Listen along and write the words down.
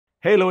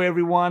Hello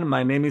everyone,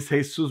 my name is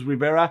Jesus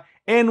Rivera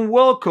and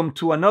welcome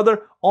to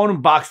another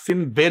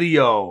unboxing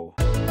video.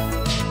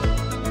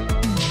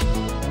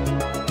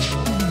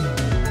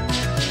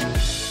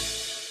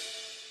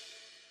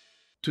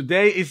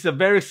 Today is a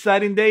very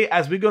exciting day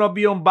as we're going to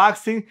be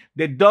unboxing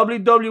the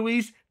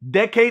WWE's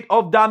Decade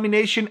of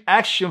Domination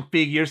action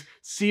figures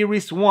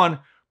Series 1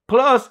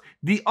 plus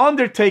the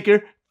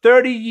Undertaker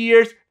 30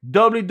 years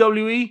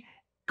WWE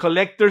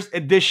Collector's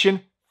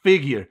Edition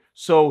figure.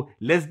 So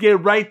let's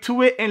get right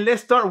to it and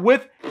let's start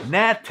with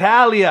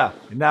Natalya.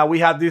 Now we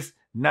have this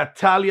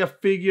Natalya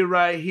figure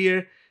right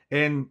here,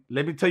 and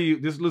let me tell you,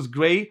 this looks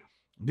great.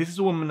 This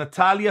is when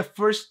Natalya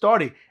first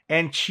started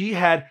and she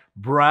had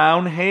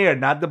brown hair,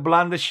 not the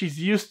blonde that she's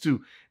used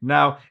to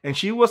now. And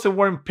she wasn't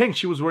wearing pink,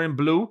 she was wearing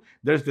blue.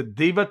 There's the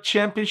Diva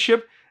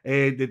Championship,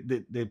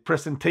 the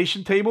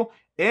presentation table,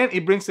 and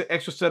it brings the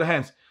extra set of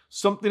hands.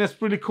 Something that's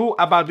pretty cool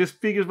about these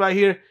figures right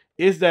here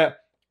is that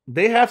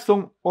they have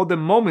some of the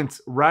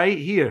moments right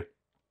here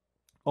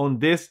on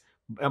this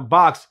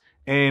box.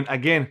 And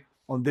again,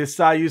 on this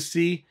side, you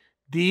see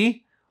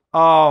the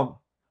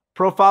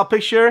profile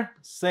picture.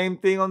 Same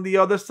thing on the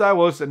other side.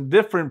 Well, it's a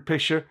different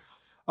picture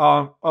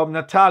of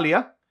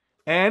Natalya.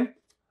 And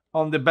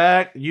on the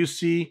back, you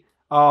see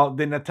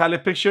the Natalya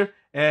picture.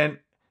 And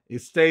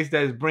it states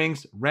that it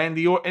brings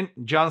Randy Orton,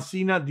 John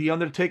Cena, The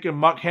Undertaker,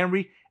 Mark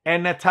Henry,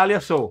 and Natalya.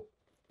 So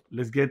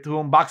let's get to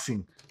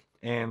unboxing.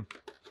 And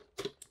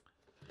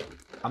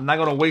I'm not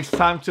going to waste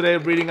time today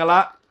reading a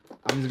lot.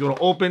 I'm just going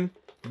to open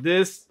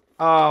this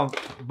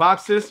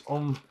boxes,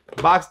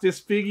 unbox these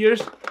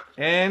figures,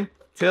 and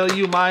tell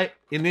you my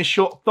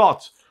initial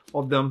thoughts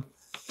of them.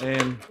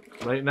 And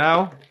right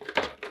now,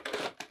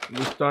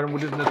 we're starting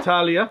with this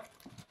Natalya.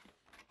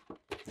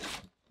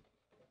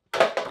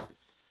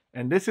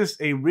 And this is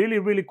a really,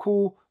 really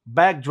cool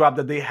backdrop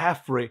that they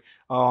have for it.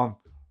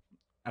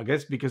 I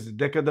guess because the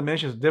Decade of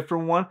Domination is a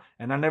different one,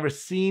 and I've never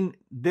seen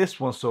this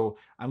one, so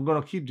I'm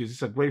gonna keep this.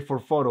 It's a great for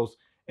photos.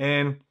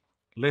 And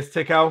let's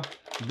take out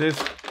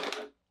this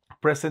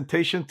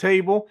presentation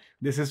table.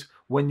 This is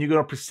when you're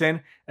gonna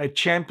present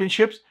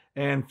championships.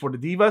 And for the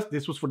Divas,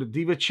 this was for the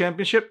Diva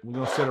Championship. We're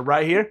gonna set it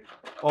right here.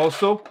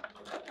 Also,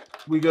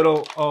 we're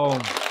going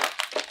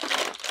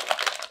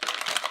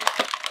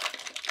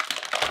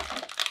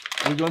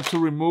to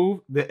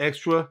remove the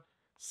extra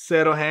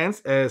set of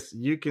hands, as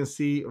you can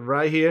see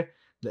right here.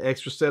 The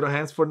extra set of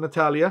hands for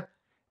Natalya.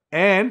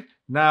 And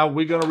now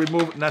we're going to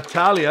remove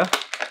Natalya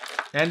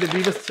and the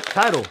Divas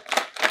title.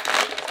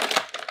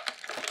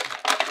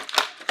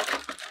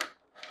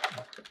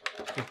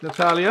 It's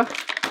Natalya.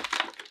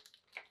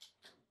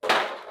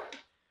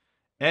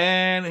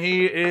 And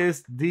here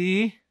is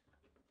the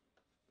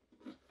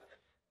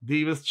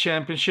Divas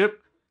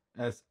Championship,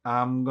 as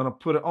I'm going to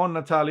put it on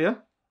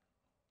Natalya.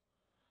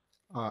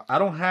 I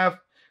don't have...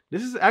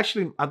 This is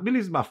actually, I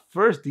believe it's my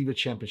first Diva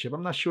Championship.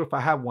 I'm not sure if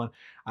I have one.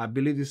 I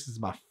believe this is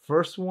my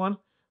first one.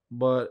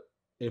 But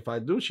if I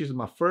do, she's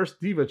my first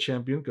Diva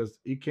Champion because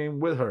it came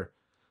with her.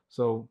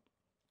 So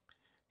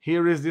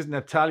here is this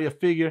Natalya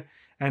figure.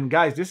 And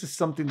guys, this is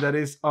something that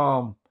is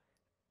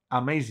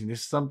amazing. This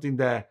is something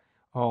that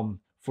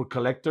for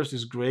collectors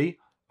is great.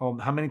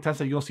 How many times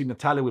have you gonna see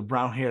Natalya with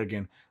brown hair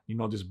again? You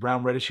know, this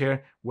brown reddish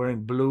hair,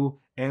 wearing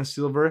blue and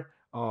silver.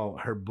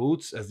 Her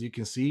boots, as you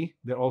can see,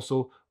 they're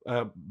also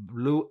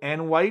blue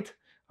and white.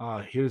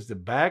 Here's the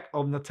back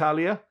of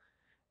Natalya,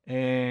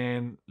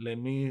 and let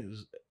me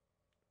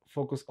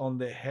focus on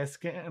the head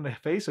scan and the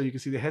face so you can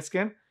see the head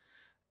scan.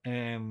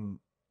 And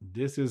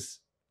this is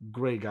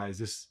great, guys.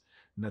 This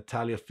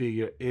Natalya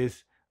figure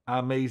is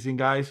amazing,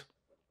 guys.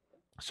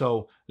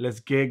 So let's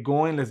get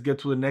going. Let's get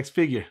to the next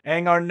figure.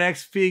 And our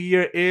next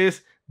figure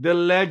is the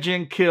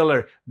Legend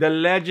Killer, the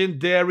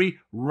legendary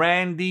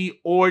Randy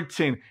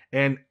Orton.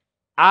 And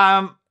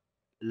I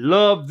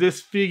love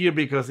this figure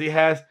because it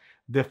has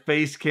the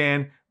face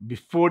scan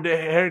before the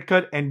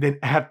haircut and then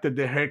after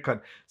the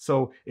haircut.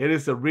 So it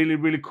is a really,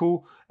 really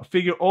cool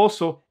figure.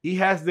 Also, he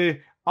has the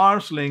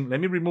arm sling.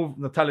 Let me remove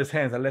Natalya's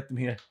hands. I left them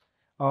here.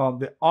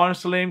 The arm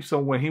sling, so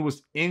when he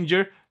was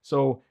injured.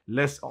 So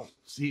let's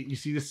see. You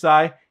see the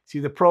side, see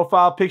the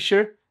profile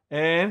picture,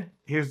 and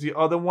here's the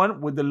other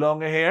one with the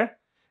longer hair.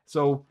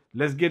 So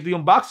let's get the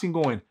unboxing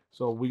going.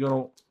 So we're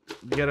gonna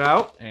get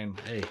out, and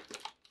hey,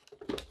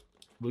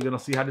 we're gonna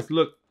see how this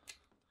looks.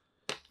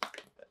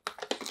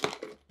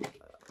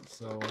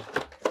 So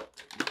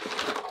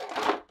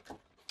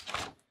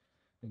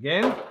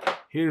again,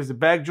 here's the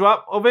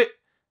backdrop of it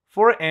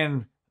for it,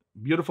 and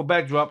beautiful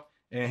backdrop.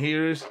 And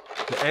here's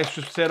the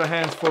extra set of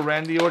hands for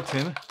Randy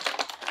Orton.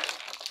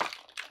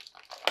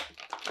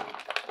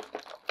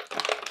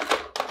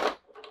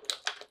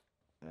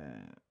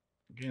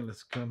 Again,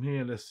 let's come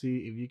here. Let's see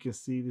if you can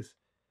see this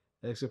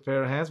extra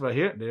pair of hands right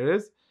here. There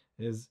it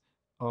is.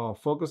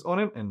 Focus on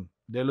him, and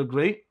they look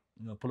great.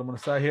 I'm gonna put them on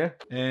the side here,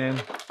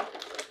 and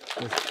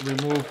let's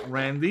remove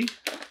Randy.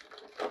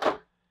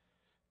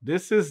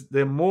 This is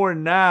the more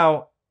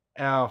now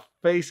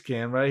face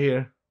scan right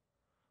here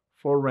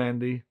for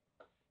Randy.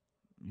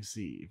 Let me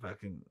see if I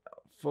can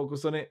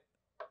focus on it.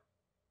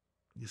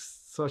 It's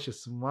such a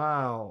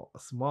small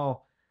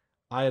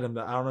item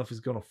that I don't know if it's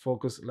gonna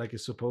focus like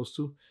it's supposed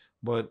to,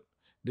 but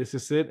this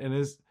is it, and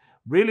it's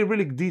really,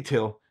 really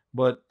detailed.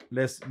 But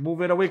let's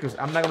move it away because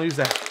I'm not gonna use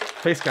that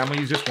face cam. I'm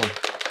gonna use this one.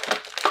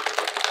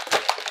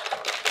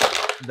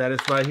 That is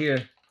right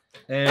here.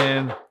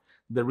 And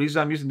the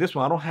reason I'm using this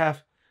one, I don't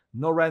have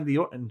no Randy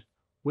Orton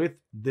with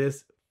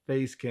this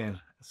face cam.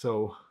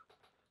 So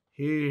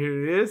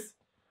here it is,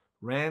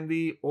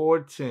 Randy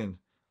Orton.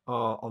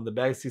 On the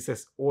back, it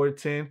says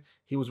Orton.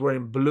 He was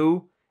wearing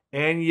blue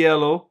and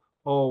yellow,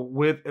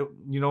 with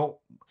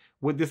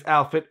with this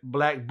outfit,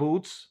 black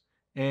boots,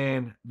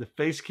 and the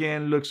face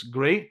cam looks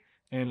great.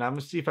 And I'm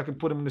gonna see if I can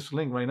put him in this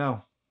link right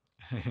now.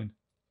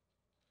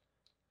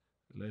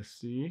 Let's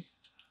see.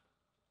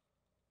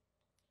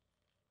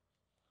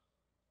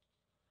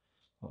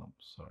 Oh, I'm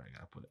sorry, I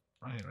gotta put it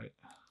right.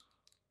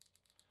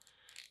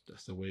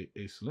 That's the way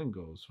Ace Link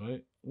goes,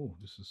 right? Oh,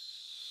 this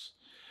is.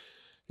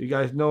 You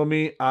guys know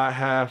me. I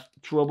have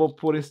trouble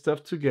putting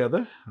stuff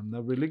together. I'm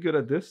not really good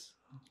at this.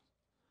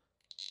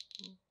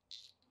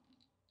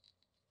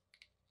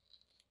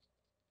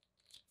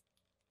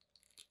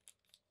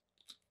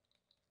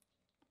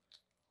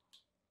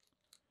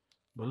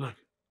 But look,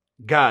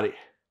 got it.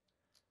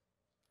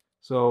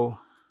 So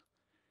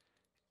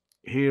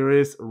here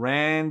is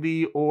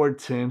Randy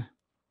Orton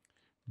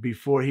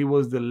before he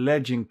was the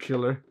legend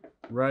killer,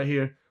 right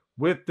here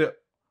with the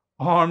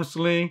arm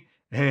sling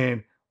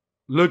and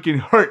looking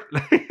hurt.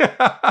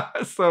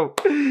 So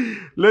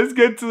let's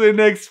get to the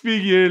next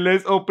figure.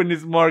 Let's open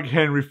this Mark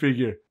Henry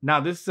figure. Now,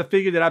 this is a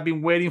figure that I've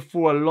been waiting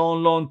for a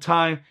long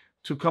time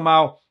to come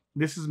out.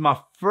 This is my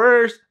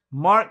first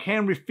Mark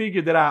Henry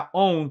figure that I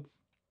own.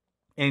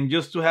 And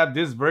just to have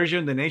this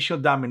version, the National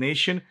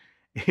Domination,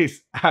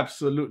 is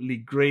absolutely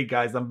great,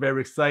 guys. I'm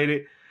very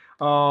excited.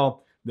 The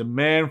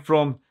man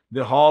from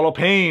the Hall of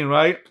Pain,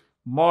 right?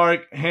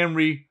 Mark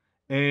Henry.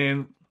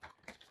 And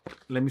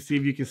let me see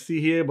if you can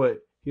see here, but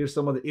here's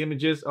some of the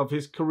images of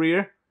his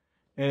career.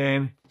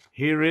 And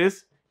here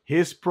is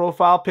his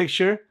profile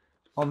picture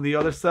on the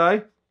other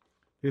side.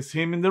 It's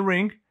him in the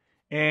ring.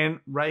 And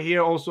right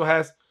here also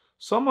has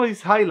some of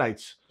his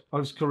highlights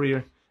of his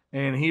career.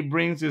 And he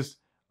brings his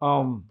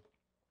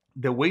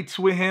the weights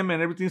with him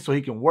and everything so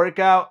he can work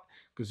out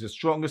because he's the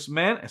strongest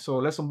man. And so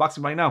let's unbox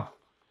him right now.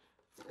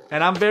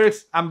 And I'm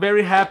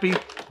very happy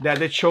that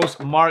they chose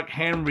Mark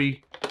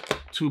Henry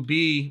to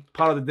be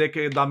part of the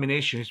Decade of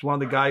Domination. He's one of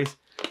the guys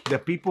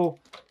that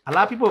a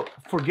lot of people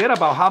forget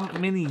about how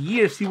many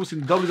years he was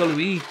in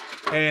WWE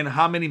and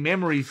how many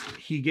memories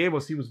he gave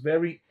us. He was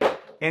very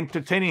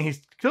entertaining. He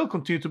still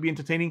continues to be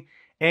entertaining.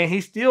 And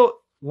he's still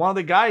one of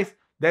the guys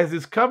that's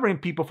discovering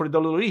people for the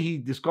WWE. He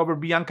discovered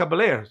Bianca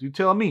Belair. You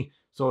tell me.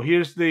 So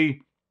here's the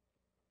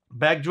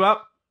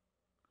backdrop.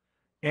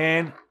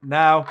 And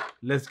now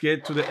let's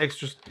get to the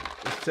extra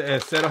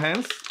set of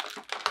hands.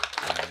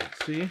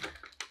 Let's see.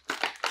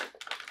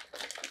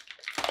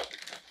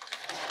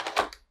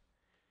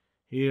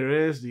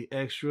 Here is the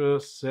extra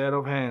set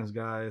of hands,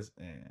 guys.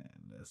 And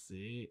let's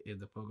see if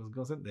the focus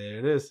goes in. There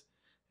it is.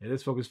 It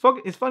is focused.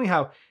 It's funny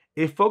how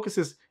it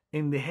focuses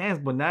in the hands,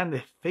 but not in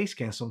the face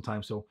cam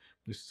sometimes. So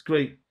this is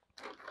great.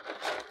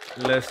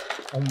 Let's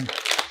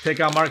take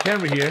out Mark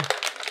Henry here.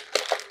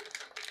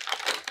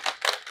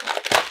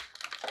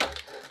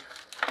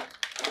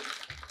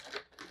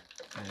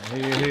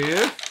 And here he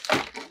is.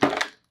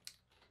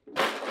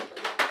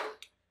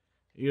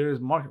 Here is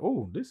Mark.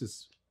 Oh, this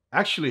is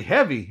actually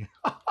heavy.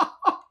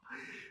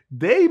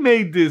 They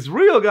made this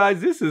real,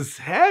 guys. This is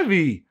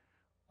heavy.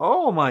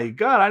 Oh my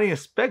God, I didn't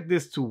expect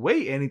this to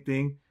weigh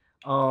anything.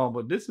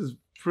 But this is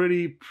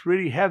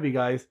pretty heavy,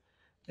 guys.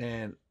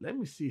 And let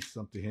me see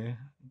something here.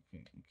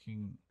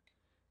 Can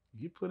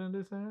you put in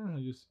this hand? Or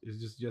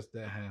it's just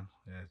that hand.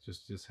 Yeah, it's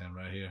just this hand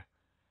right here.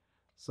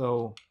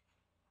 So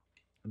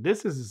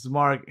this is a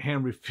Mark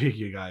Henry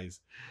figure, guys.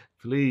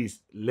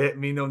 Please let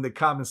me know in the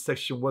comment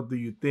section, what do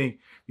you think?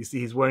 You see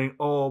he's wearing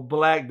all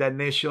black, that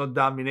National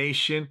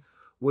Domination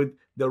with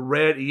the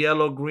red,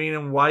 yellow, green,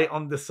 and white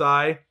on the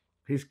side.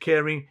 He's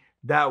carrying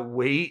that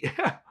weight.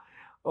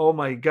 Oh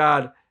my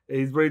God.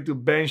 He's ready to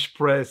bench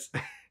press.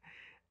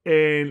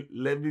 And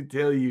let me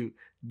tell you,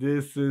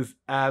 this is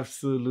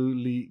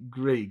absolutely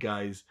great,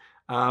 guys.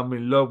 I'm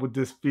in love with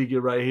this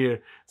figure right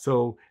here.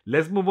 So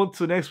let's move on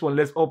to the next one.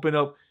 Let's open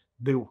up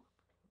the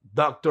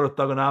Dr.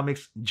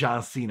 Thugonomics,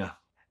 John Cena.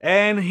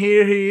 And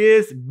here he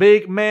is,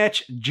 big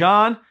match,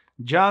 John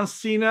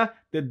Cena,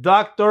 the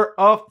Doctor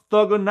of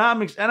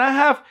Thugonomics. And I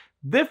have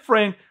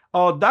different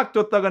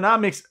Dr.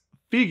 Thugonomics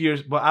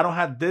figures, but I don't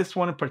have this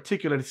one in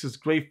particular. This is a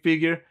great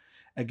figure.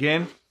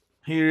 Again,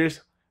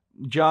 here's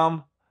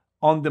John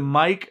on the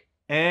mic,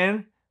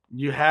 and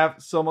you have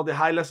some of the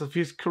highlights of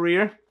his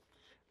career.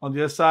 On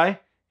the other side,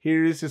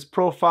 here is his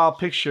profile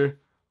picture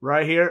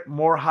right here.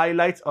 More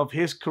highlights of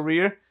his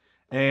career.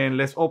 And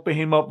let's open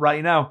him up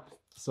right now.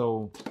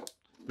 So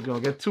we're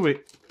going to get to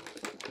it.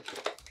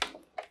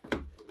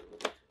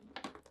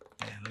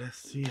 And let's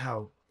see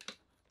how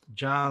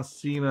John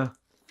Cena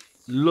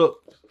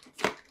looked.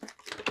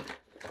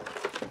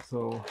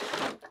 So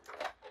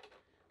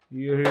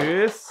Here he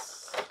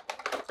is.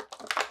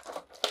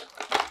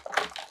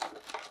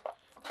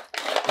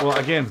 Well,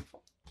 again,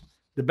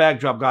 the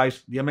backdrop,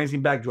 guys. The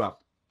amazing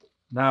backdrop.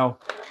 Now,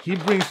 he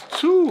brings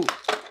 2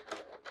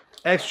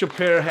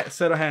 extra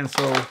set of hands.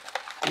 So,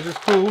 this is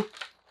cool.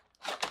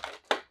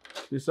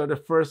 These are the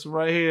first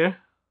right here.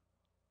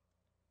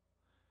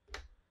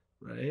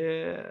 Right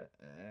here.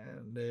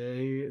 And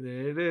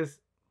there it is.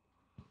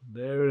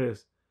 There it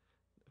is.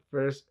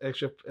 First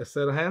extra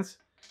set of hands.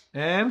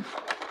 And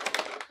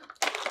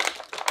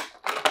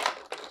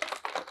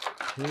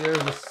here's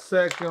the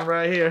second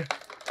right here.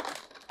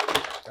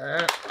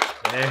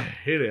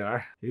 Here they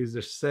are. Here's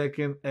the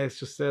second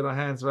extra set of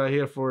hands right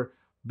here for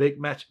Big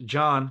Match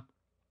John.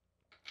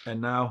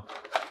 And now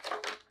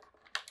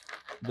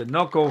the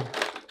knuckle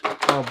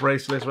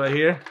bracelets right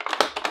here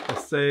that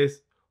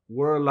says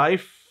World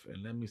Life.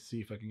 And let me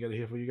see if I can get it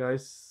here for you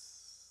guys.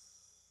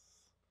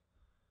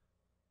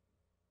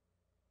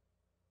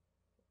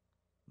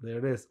 There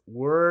it is.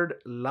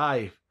 Word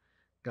Life,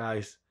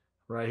 guys.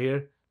 Right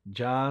here.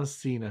 John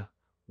Cena.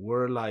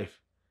 Word Life.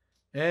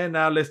 And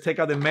now let's take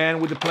out the man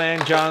with the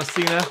plan, John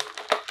Cena.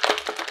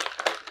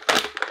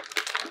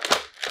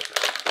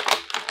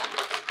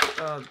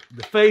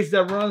 The face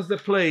that runs the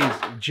place,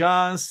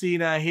 John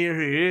Cena. Here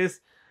he is.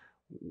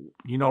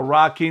 You know,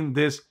 rocking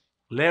this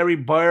Larry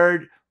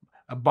Bird,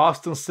 a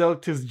Boston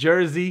Celtics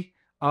jersey.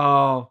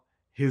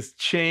 His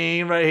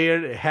chain right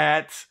here, the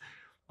hats.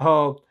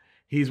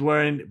 He's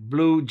wearing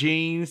blue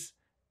jeans,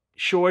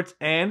 shorts,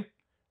 and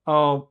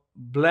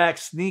black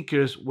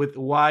sneakers with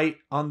white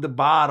on the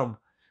bottom.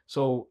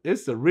 So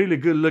it's a really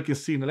good looking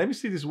scene. Now, let me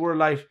see this Word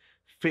Life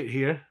fit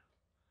here.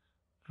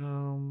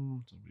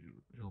 It'll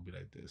be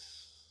like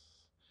this.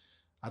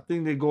 I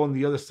think they go on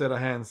the other set of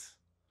hands.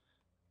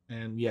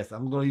 And yes,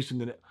 I'm going to use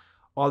the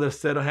other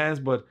set of hands,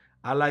 but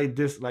I like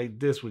this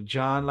with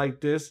John like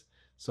this.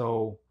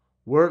 So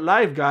Word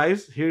Life,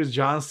 guys. Here's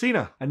John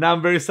Cena. And now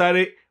I'm very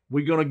excited.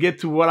 We're going to get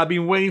to what I've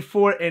been waiting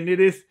for, and it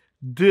is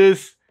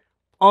this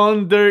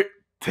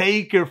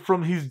Undertaker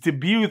from his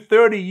debut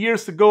 30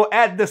 years ago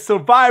at the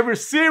Survivor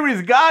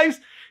Series, guys.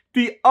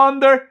 The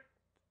Undertaker,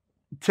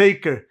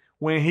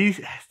 when he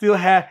still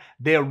had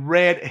the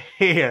red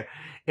hair,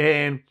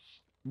 and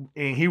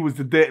he was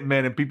the dead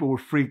man, and people were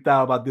freaked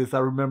out about this. I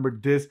remember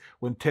this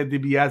when Ted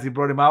DiBiase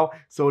brought him out.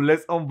 So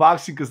let's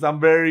unbox him because I'm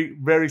very,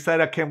 very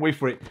excited. I can't wait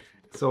for it.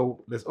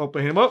 So let's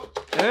open him up.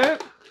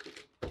 And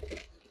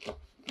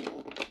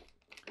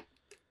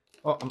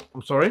oh,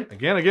 I'm sorry.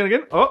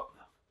 Again. Oh,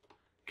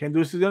 can't do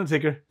this to the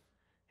Undertaker.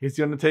 Here's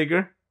the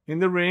Undertaker in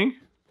the ring.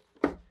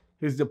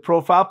 Here's the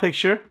profile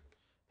picture.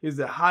 Here's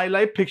the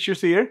highlight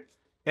pictures here.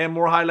 And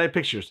more highlight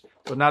pictures.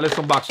 So now let's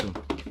unbox him.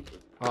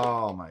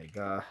 Oh my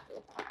God.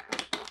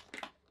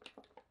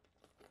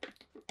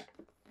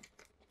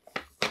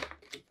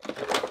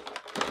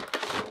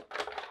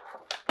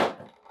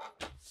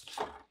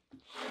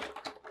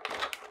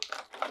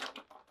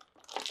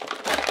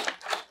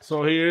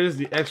 So here's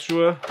the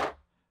extra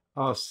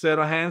set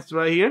of hands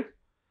right here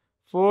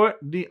for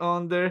the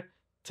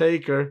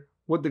Undertaker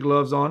with the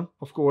gloves on,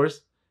 of course.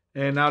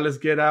 And now let's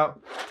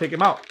take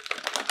him out.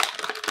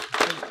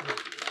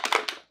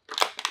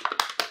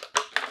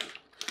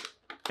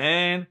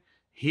 And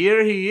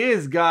here he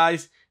is,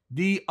 guys,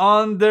 the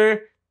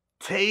Undertaker.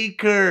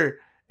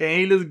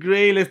 And he looks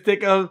great. Let's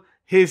take out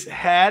his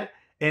hat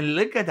and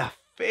look at the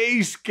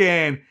face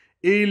scan.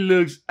 It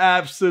looks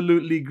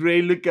absolutely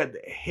great. Look at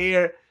the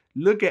hair.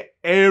 Look at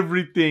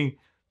everything.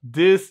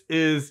 This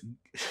is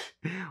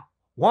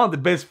one of the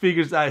best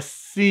figures I've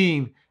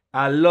seen.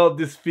 I love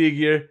this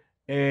figure,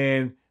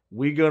 and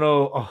we're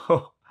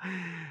gonna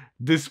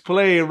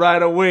display it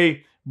right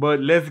away.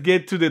 But let's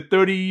get to the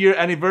 30-year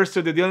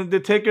anniversary of The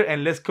Undertaker,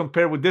 and let's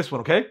compare with this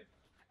one, okay?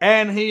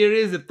 And here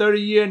is the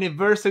 30-year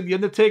anniversary of The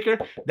Undertaker.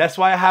 That's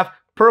why I have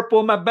purple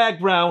in my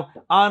background,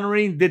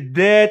 honoring the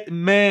dead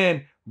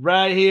man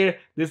right here.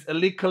 This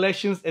Elite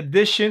Collections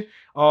edition.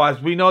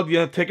 As we know, The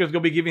Undertaker is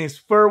going to be giving his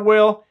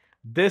farewell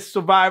this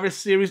Survivor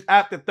Series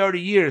after 30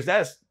 years.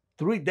 That's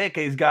 3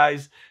 decades,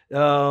 guys.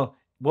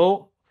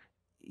 Well,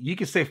 you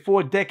can say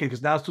 4 decades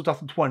because now it's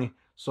 2020.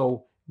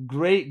 So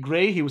great.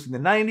 He was in the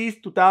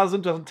 90s,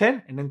 2000,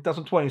 2010, and then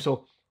 2020.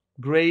 So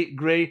great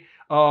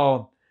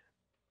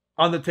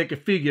Undertaker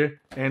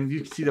figure. And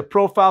you can see the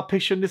profile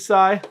picture on this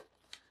side.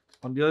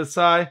 On the other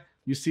side,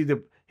 you see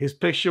his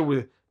picture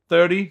with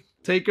 30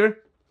 Taker.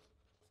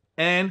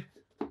 And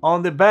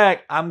on the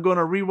back, I'm going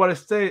to read what it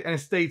states, and it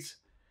states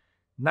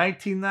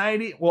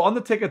 1990, well,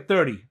 Undertaker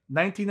 30,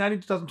 1990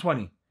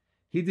 2020.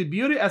 He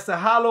debuted as a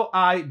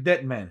hollow-eyed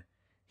dead man.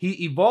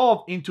 He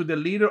evolved into the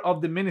leader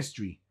of the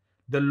ministry,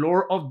 the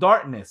Lord of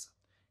Darkness.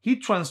 He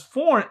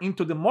transformed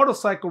into the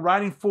motorcycle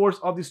riding force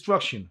of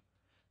destruction,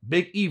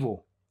 Big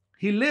Evil.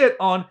 He lived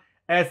on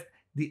as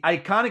the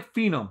iconic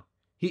Phenom.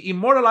 He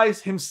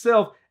immortalized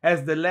himself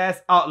as the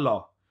last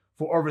outlaw.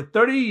 For over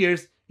 30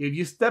 years, if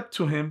you step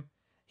to him,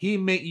 he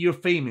made you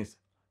famous.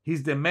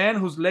 He's the man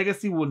whose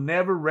legacy will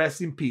never rest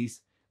in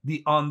peace,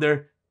 the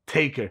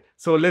Undertaker.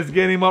 So let's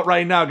get him up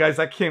right now, guys.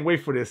 I can't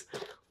wait for this.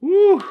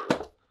 Woo!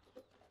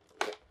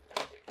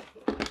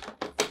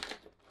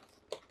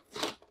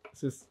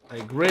 This is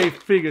a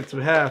great figure to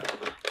have.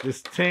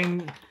 This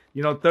 10,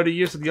 30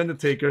 years of The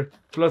Undertaker,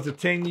 plus the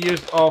 10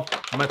 years of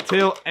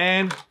Mattel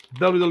and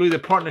WWE, the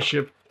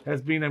partnership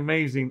has been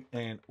amazing.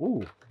 And,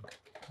 ooh,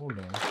 hold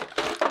on.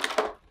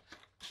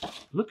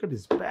 Look at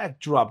this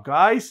backdrop,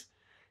 guys.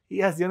 He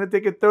has The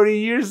Undertaker 30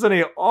 years on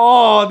it.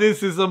 Oh,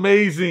 this is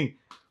amazing.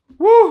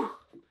 Woo!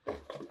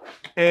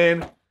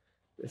 And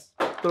let's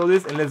throw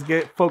this and let's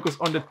get focused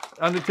on the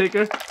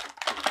Undertaker.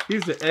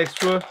 Here's the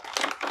extra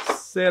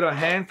set of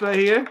hands right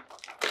here.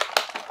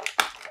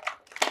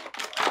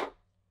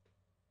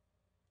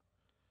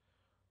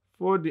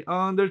 For the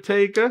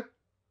Undertaker.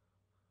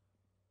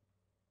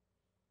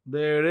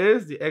 There it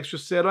is, the extra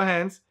set of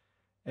hands.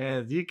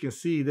 As you can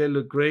see, they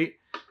look great.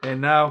 And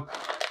now,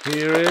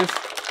 here is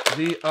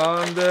the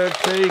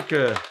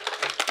Undertaker.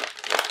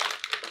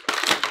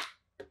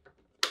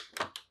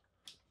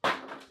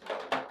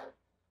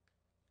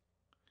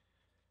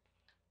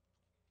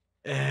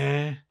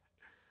 And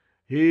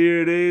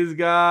here it is,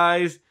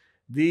 guys.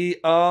 The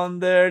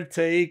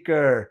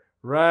Undertaker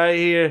right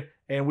here.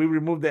 And we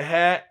remove the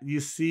hat. You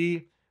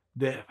see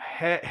the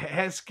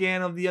head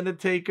scan of the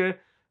Undertaker.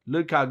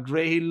 Look how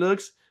great he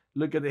looks.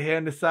 Look at the hair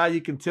on the side.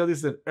 You can tell this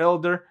is an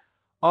elder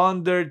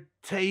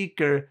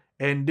Undertaker.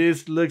 And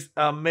this looks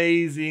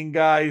amazing,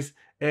 guys.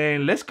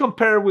 And let's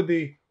compare with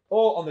the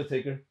old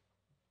Undertaker.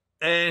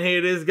 And here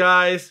it is,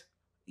 guys.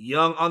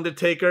 Young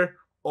Undertaker,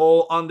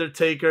 old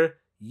Undertaker,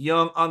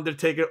 young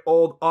Undertaker,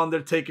 old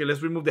Undertaker.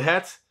 Let's remove the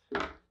hats.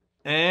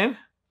 And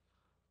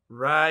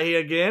right here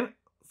again.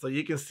 So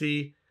you can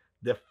see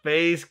the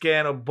face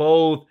scan of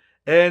both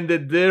and the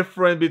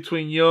difference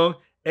between young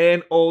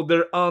and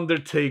older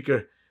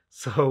Undertaker.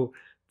 So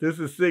this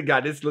is it,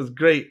 guys. This looks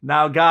great.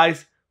 Now,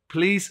 guys,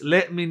 please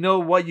let me know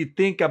what you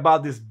think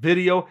about this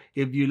video.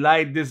 If you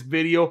like this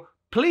video,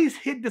 please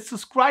hit the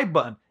subscribe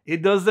button.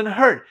 It doesn't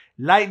hurt.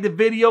 Like the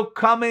video,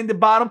 comment in the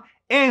bottom,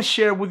 and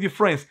share with your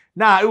friends.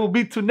 Now, it will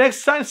be till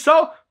next time.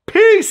 So,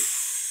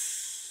 peace!